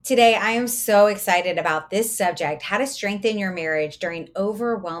Today, I am so excited about this subject, how to strengthen your marriage during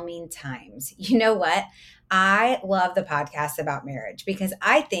overwhelming times. You know what? I love the podcast about marriage because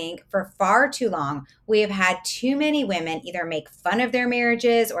I think for far too long, we have had too many women either make fun of their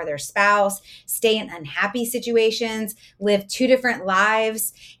marriages or their spouse, stay in unhappy situations, live two different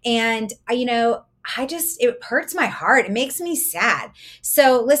lives. It hurts my heart. It makes me sad.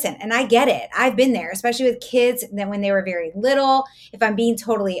 So listen, and I get it. I've been there, especially with kids that when they were very little. If I'm being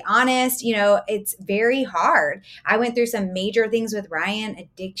totally honest, it's very hard. I went through some major things with Ryan,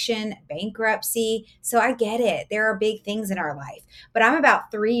 addiction, bankruptcy. So I get it. There are big things in our life. But I'm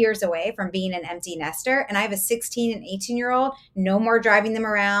about 3 years away from being an empty nester. And I have a 16 and 18-year-old, no more driving them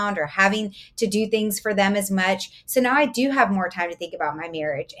around or having to do things for them as much. So now I do have more time to think about my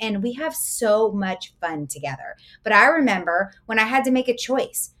marriage. And we have so much fun together. But I remember when I had to make a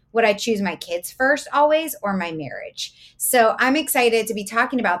choice. Would I choose my kids first always or my marriage? So I'm excited to be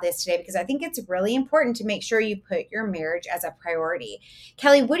talking about this today because I think it's really important to make sure you put your marriage as a priority.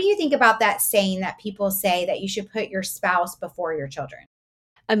 Kelly, what do you think about that saying that people say that you should put your spouse before your children?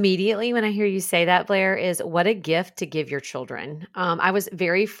 Immediately when I hear you say that, Blair, is what a gift to give your children. I was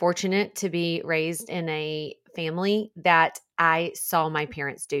very fortunate to be raised in a family that I saw my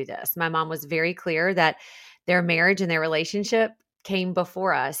parents do this. My mom was very clear that their marriage and their relationship came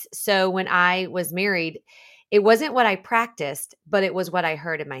before us. So when I was married, it wasn't what I practiced, but it was what I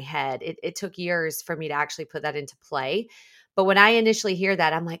heard in my head. It took years for me to actually put that into play. But when I initially hear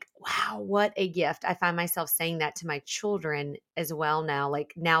that, I'm like, wow, what a gift. I find myself saying that to my children as well now.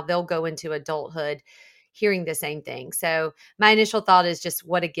 Like now they'll go into adulthood hearing the same thing. So my initial thought is just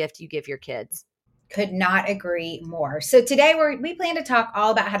what a gift you give your kids. Could not agree more. So today we plan to talk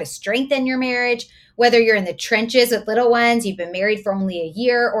all about how to strengthen your marriage, whether you're in the trenches with little ones, you've been married for only a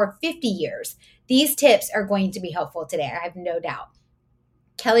year or 50 years. These tips are going to be helpful today. I have no doubt.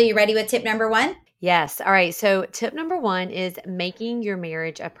 Kelly, you ready with tip number one? Yes. All right. So, tip number one is making your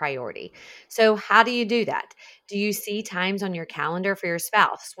marriage a priority. So, how do you do that? Do you see times on your calendar for your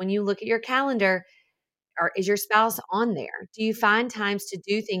spouse? When you look at your calendar, or is your spouse on there? Do you find times to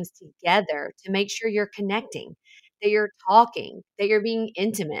do things together to make sure you're connecting, that you're talking, that you're being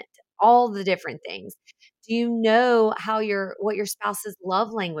intimate, all the different things? Do you know what your spouse's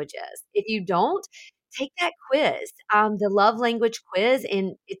love language is? If you don't, take that quiz, the love language quiz,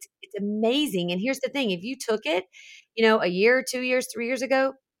 and it's amazing. And here's the thing: if you took it, a year, 2 years, 3 years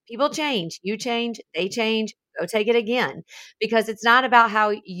ago, people change, you change, they change. Go take it again because it's not about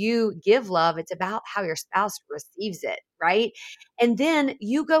how you give love, it's about how your spouse receives it, right? And then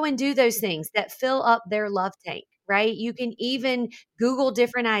you go and do those things that fill up their love tank, right? You can even Google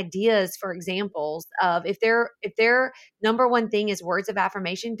different ideas for examples of if their number one thing is words of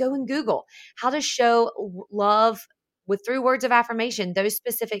affirmation, go and Google how to show love with through words of affirmation, those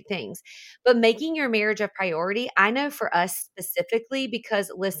specific things. But making your marriage a priority, I know for us specifically, because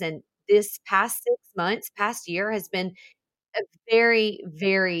listen, this past 6 months, past year has been a very,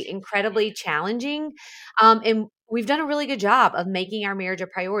 very incredibly challenging. And we've done a really good job of making our marriage a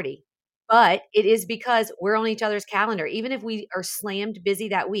priority. But it is because we're on each other's calendar. Even if we are slammed busy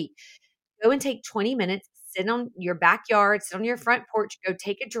that week, go and take 20 minutes, sit on your backyard, sit on your front porch, go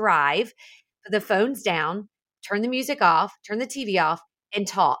take a drive, put the phones down, turn the music off, turn the TV off, and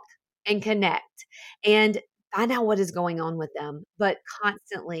talk and connect and find out what is going on with them, but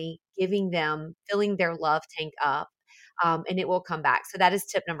constantly giving them, filling their love tank up. And it will come back. So that is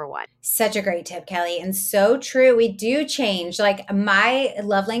tip number one. Such a great tip, Kelly. And so true. We do change. Like my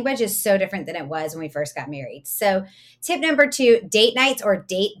love language is so different than it was when we first got married. So, tip number two, date nights or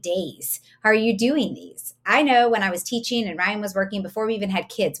date days. Are you doing these? I know when I was teaching and Ryan was working before we even had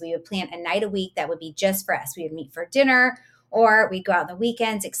kids, we would plan a night a week that would be just for us. We would meet for dinner or we'd go out on the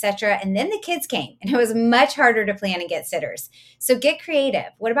weekends, etc. And then the kids came and it was much harder to plan and get sitters. So get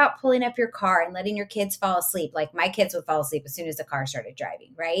creative. What about pulling up your car and letting your kids fall asleep? Like my kids would fall asleep as soon as the car started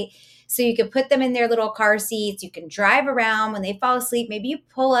driving, right? So you can put them in their little car seats. You can drive around when they fall asleep. Maybe you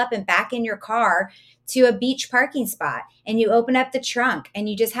pull up and back in your car to a beach parking spot and you open up the trunk and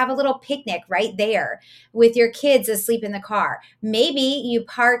you just have a little picnic right there with your kids asleep in the car. Maybe you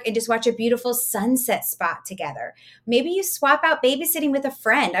park and just watch a beautiful sunset spot together. Maybe you swap out babysitting with a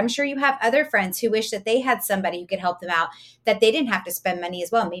friend. I'm sure you have other friends who wish that they had somebody who could help them out, that they didn't have to spend money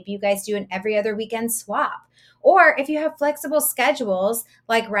as well. Maybe you guys do an every other weekend swap. Or if you have flexible schedules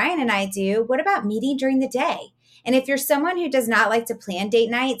like Ryan and I do, what about meeting during the day? And if you're someone who does not like to plan date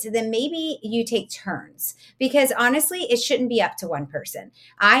nights, then maybe you take turns because honestly, it shouldn't be up to one person.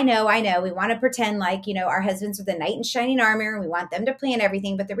 I know. We want to pretend like, our husbands are the knight in shining armor and we want them to plan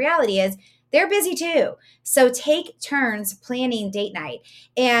everything. But the reality is they're busy too. So take turns planning date night.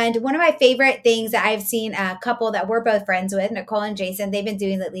 And one of my favorite things that I've seen a couple that we're both friends with, Nicole and Jason, they've been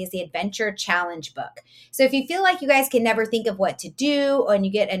doing lately is the Adventure Challenge book. So if you feel like you guys can never think of what to do and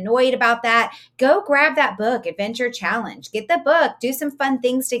you get annoyed about that, go grab that book, Adventure Challenge. Get the book, do some fun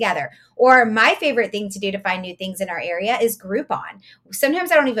things together. Or my favorite thing to do to find new things in our area is Groupon.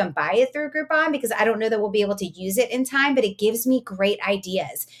 Sometimes I don't even buy it through Groupon because I don't know that we'll be able to use it in time, but it gives me great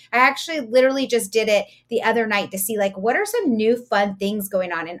ideas. I actually literally just did it the other night to see like what are some new fun things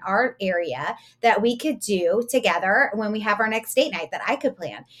going on in our area that we could do together when we have our next date night that I could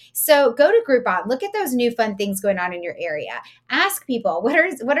plan. So go to Groupon, look at those new fun things going on in your area. Ask people, what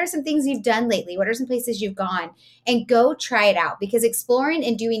are some things you've done lately? What are some places you've gone? And go try it out, because exploring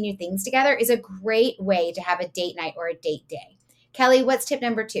and doing new things together is a great way to have a date night or a date day. Kelly, what's tip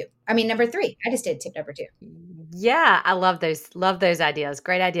number two? I mean, number three. I just did tip number two. Yeah, I love those. Love those ideas.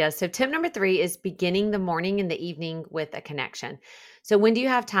 Great ideas. So tip number 3 is beginning the morning and the evening with a connection. So when do you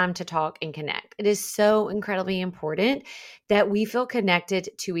have time to talk and connect? It is so incredibly important that we feel connected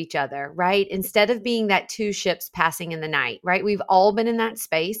to each other, right? Instead of being that two ships passing in the night, right? We've all been in that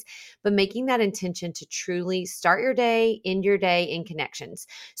space, but making that intention to truly start your day, end your day in connections.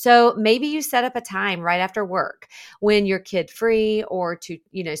 So maybe you set up a time right after work when you're kid free, or to,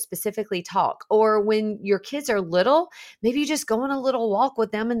 specifically talk, or when your kids are little, maybe you just go on a little walk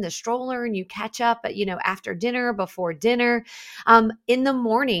with them in the stroller and you catch up at, after dinner, before dinner. In the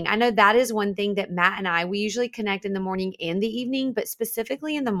morning, I know that is one thing that Matt and we usually connect in the morning and the evening, but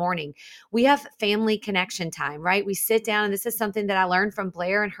specifically in the morning, we have family connection time, right? We sit down, and this is something that I learned from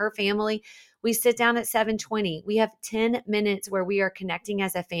Blair and her family. We sit down at 7:20. We have 10 minutes where we are connecting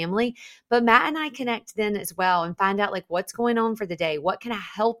as a family, but Matt and I connect then as well and find out like what's going on for the day. What can I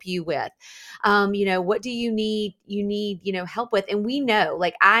help you with? What do you need, help with? And we know,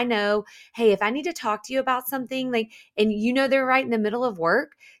 like, I know, hey, if I need to talk to you about something, like, and they're right in the middle of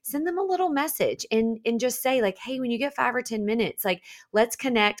work, send them a little message and just say like, hey, when you get 5 or 10 minutes, like, let's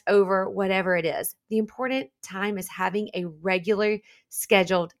connect over whatever it is. The important time is having a regular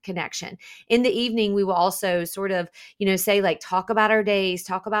scheduled connection. In the evening, we will also sort of, say like, talk about our days,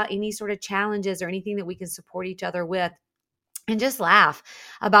 talk about any sort of challenges or anything that we can support each other with, and just laugh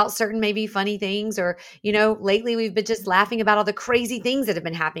about certain maybe funny things. Or, lately we've been just laughing about all the crazy things that have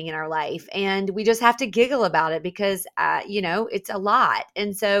been happening in our life. And we just have to giggle about it because, it's a lot.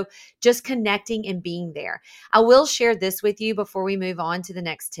 And so just connecting and being there. I will share this with you before we move on to the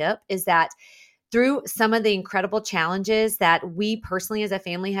next tip, is that through some of the incredible challenges that we personally as a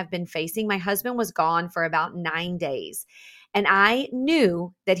family have been facing, my husband was gone for about 9 days. And I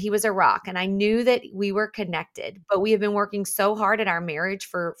knew that he was a rock, and I knew that we were connected, but we have been working so hard at our marriage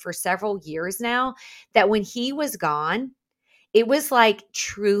for several years now that when he was gone, it was like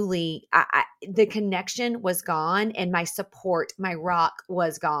truly the connection was gone, and my support, my rock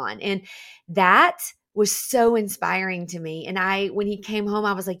was gone. And that was so inspiring to me. And when he came home,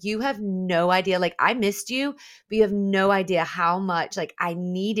 I was like, you have no idea. Like, I missed you, but you have no idea how much like I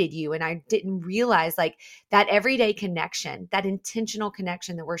needed you. And I didn't realize like that everyday connection, that intentional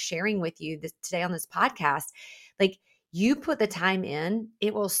connection that we're sharing with you today on this podcast, like, you put the time in,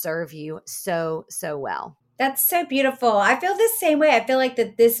 it will serve you so, so well. That's so beautiful. I feel the same way. I feel like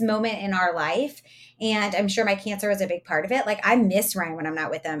that this moment in our life, and I'm sure my cancer was a big part of it. Like, I miss Ryan when I'm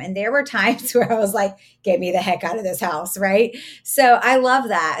not with him. And there were times where I was like, get me the heck out of this house. Right. So I love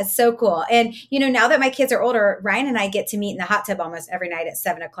that. It's so cool. And, now that my kids are older, Ryan and I get to meet in the hot tub almost every night at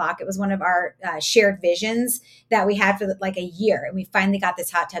 7:00. It was one of our shared visions that we had for like a year. And we finally got this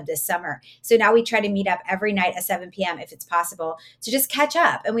hot tub this summer. So now we try to meet up every night at 7 p.m. if it's possible to just catch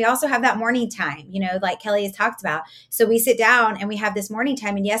up. And we also have that morning time, like Kelly has talked about. So we sit down and we have this morning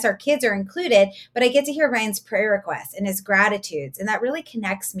time. And yes, our kids are included, but I get to hear Ryan's prayer requests and his gratitudes. And that really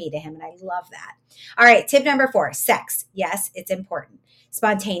connects me to him. And I love that. All right. Tip number 4, sex. Yes, it's important.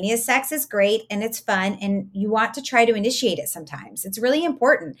 Spontaneous sex is great and it's fun, and you want to try to initiate it sometimes. It's really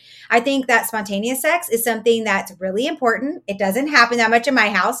important. I think that spontaneous sex is something that's really important. It doesn't happen that much in my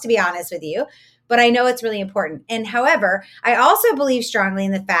house, to be honest with you, but I know it's really important. And however, I also believe strongly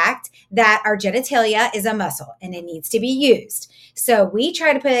in the fact that our genitalia is a muscle and it needs to be used. So we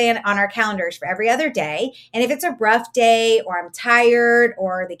try to put it on our calendars for every other day. And if it's a rough day or I'm tired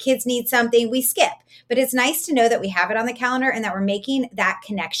or the kids need something, we skip. But it's nice to know that we have it on the calendar and that we're making that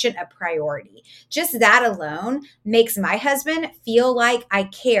connection a priority. Just that alone makes my husband feel like I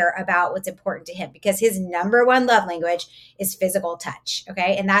care about what's important to him, because his number one love language is physical touch.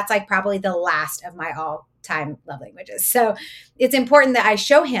 Okay. And that's like probably the last of my all time love languages. So it's important that I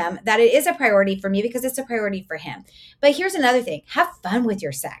show him that it is a priority for me because it's a priority for him. But here's another thing, have fun with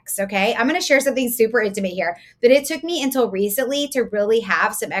your sex. Okay. I'm going to share something super intimate here, but it took me until recently to really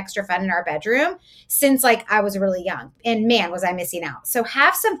have some extra fun in our bedroom since like I was really young, and man, was I missing out. So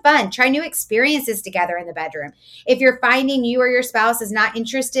have some fun, try new experiences together in the bedroom. If you're finding you or your spouse is not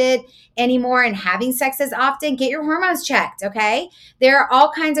interested anymore in having sex as often, get your hormones checked. Okay. There are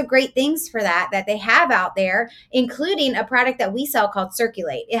all kinds of great things for that they have out there, including a product that we sell called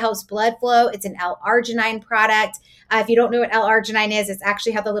Circulate. It helps blood flow. It's an L-arginine product. If you don't know what L-arginine is, it's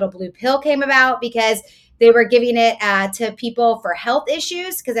actually how the little blue pill came about, because they were giving it to people for health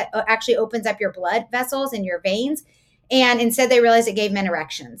issues because it actually opens up your blood vessels and your veins. And instead, they realized it gave men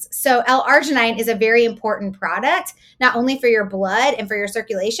erections. So L-arginine is a very important product, not only for your blood and for your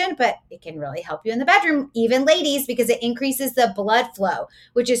circulation, but it can really help you in the bedroom, even ladies, because it increases the blood flow,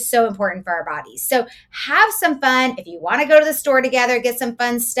 which is so important for our bodies. So have some fun. If you want to go to the store together, get some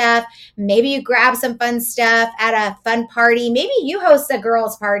fun stuff. Maybe you grab some fun stuff at a fun party. Maybe you host a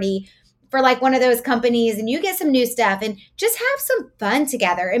girls' party for like one of those companies and you get some new stuff and just have some fun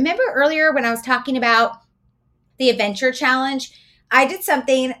together. Remember earlier when I was talking about the adventure challenge, I did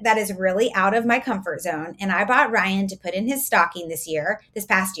something that is really out of my comfort zone. And I bought Ryan to put in his stocking this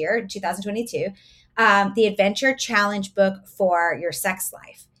past year, 2022, the adventure challenge book for your sex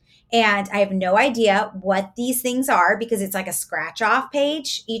life. And I have no idea what these things are because it's like a scratch off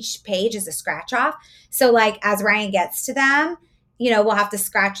page. Each page is a scratch off. So like as Ryan gets to them, we'll have to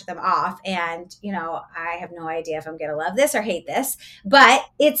scratch them off. And, I have no idea if I'm going to love this or hate this, but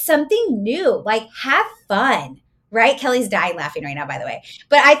it's something new. Like have fun. Right? Kelly's dying laughing right now, by the way.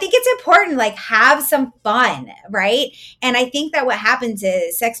 But I think it's important, like have some fun, right? And I think that what happens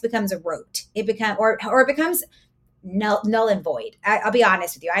is sex becomes a rote. It becomes, or it becomes null and void. I'll be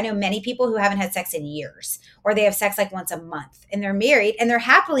honest with you. I know many people who haven't had sex in years, or they have sex like once a month, and they're married and they're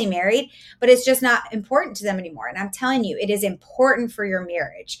happily married, but it's just not important to them anymore. And I'm telling you, it is important for your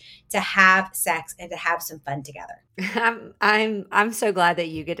marriage to have sex and to have some fun together. I'm so glad that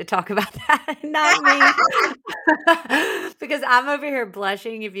you get to talk about that, not me, because I'm over here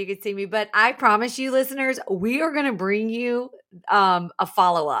blushing if you could see me. But I promise you, listeners, we are going to bring you a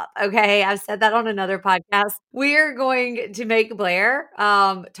follow up. Okay, I've said that on another podcast. We are going to make Blair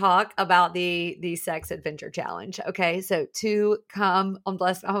talk about the sex adventure challenge. Okay, so to come on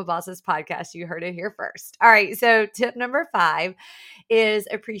Blessed Mama Bosses podcast, you heard it here first. All right, so tip number 5 is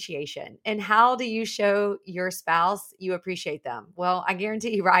appreciation. And how do you show your spouse you appreciate them? Well, I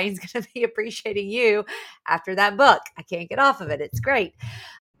guarantee you Ryan's going to be appreciating you after that book. I can't get off of it. It's great.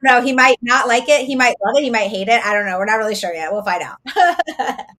 No, he might not like it. He might love it. He might hate it. I don't know. We're not really sure yet. We'll find out.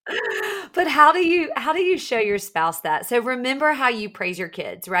 But how do you show your spouse that? So remember how you praise your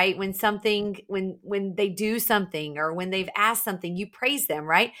kids, right? When they do something or when they've asked something, you praise them,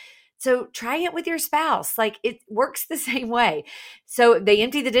 right? So try it with your spouse. Like it works the same way. So they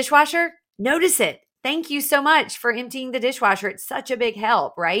empty the dishwasher, notice it. Thank you so much for emptying the dishwasher. It's such a big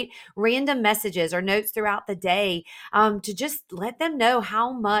help, right? Random messages or notes throughout the day to just let them know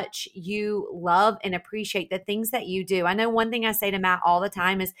how much you love and appreciate the things that you do. I know one thing I say to Matt all the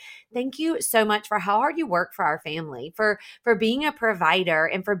time is thank you so much for how hard you work for our family, for being a provider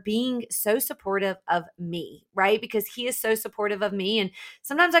and for being so supportive of me, right? Because he is so supportive of me. And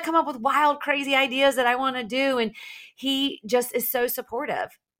sometimes I come up with wild, crazy ideas that I want to do. And he just is so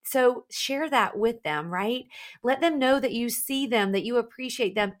supportive. So share that with them, right? Let them know that you see them, that you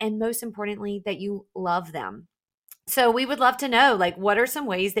appreciate them, and most importantly, that you love them. So we would love to know, like, what are some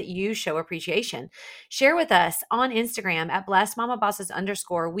ways that you show appreciation? Share with us on Instagram at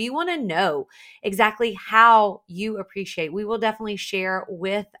blessedmamabosses_. We want to know exactly how you appreciate. We will definitely share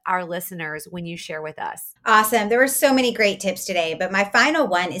with our listeners when you share with us. Awesome. There were so many great tips today, but my final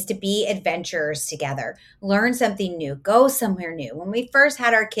one is to be adventurers together. Learn something new. Go somewhere new. When we first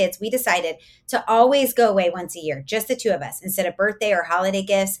had our kids, we decided to always go away once a year, just the two of us, instead of birthday or holiday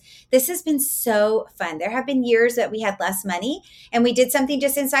gifts. This has been so fun. There have been years that we had less money and we did something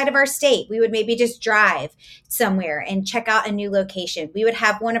just inside of our state. We would maybe just drive somewhere and check out a new location. We would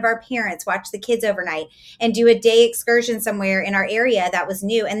have one of our parents watch the kids overnight and do a day excursion somewhere in our area that was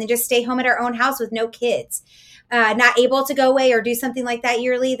new, and then just stay home at our own house with no kids. Not able to go away or do something like that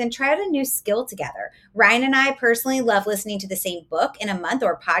yearly, then try out a new skill together. Ryan and I personally love listening to the same book in a month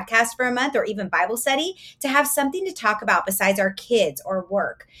or podcast for a month or even Bible study to have something to talk about besides our kids or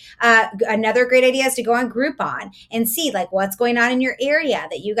work. Another great idea is to go on Groupon and see like what's going on in your area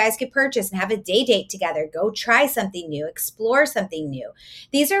that you guys could purchase and have a day date together. Go try something new, explore something new.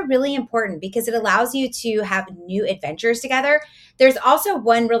 These are really important because it allows you to have new adventures together There's also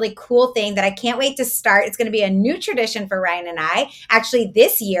one really cool thing that I can't wait to start. It's going to be a new tradition for Ryan and I, actually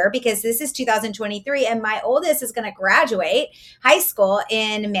this year, because this is 2023, and my oldest is going to graduate high school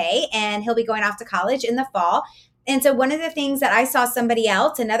in May, and he'll be going off to college in the fall. And so one of the things that I saw somebody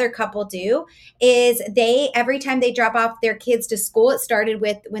else, another couple do, is every time they drop off their kids to school, it started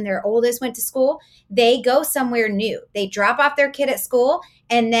with when their oldest went to school, they go somewhere new. They drop off their kid at school,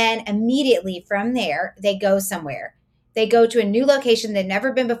 and then immediately from there, they go somewhere. They go to a new location they've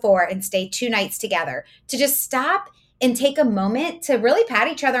never been before and stay 2 nights together to just stop and take a moment to really pat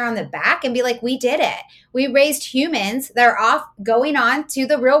each other on the back and be like, we did it. We raised humans that are off going on to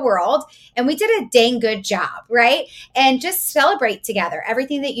the real world, and we did a dang good job, right? And just celebrate together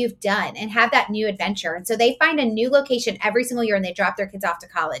everything that you've done and have that new adventure. And so they find a new location every single year and they drop their kids off to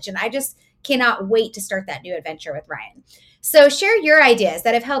college. And I just cannot wait to start that new adventure with Ryan. So share your ideas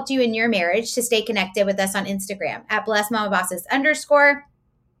that have helped you in your marriage to stay connected with us on Instagram at blessedmamabosses_.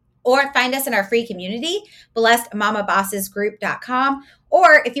 Or find us in our free community, blessedmamabossesgroup.com.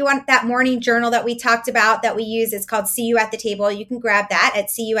 Or if you want that morning journal that we talked about that we use, it's called See You at the Table. You can grab that at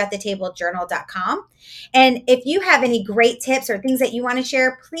seeyouatthetablejournal.com. And if you have any great tips or things that you want to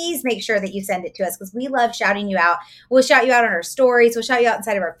share, please make sure that you send it to us because we love shouting you out. We'll shout you out on our stories. We'll shout you out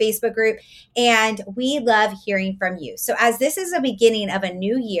inside of our Facebook group. And we love hearing from you. So as this is the beginning of a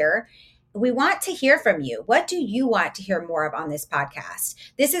new year, we want to hear from you. What do you want to hear more of on this podcast?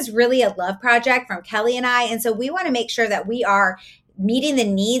 This is really a love project from Kelly and I. And so we want to make sure that we are meeting the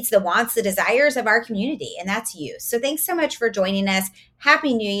needs, the wants, the desires of our community. And that's you. So thanks so much for joining us.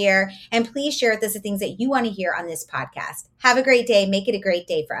 Happy New Year. And please share with us the things that you want to hear on this podcast. Have a great day. Make it a great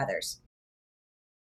day for others.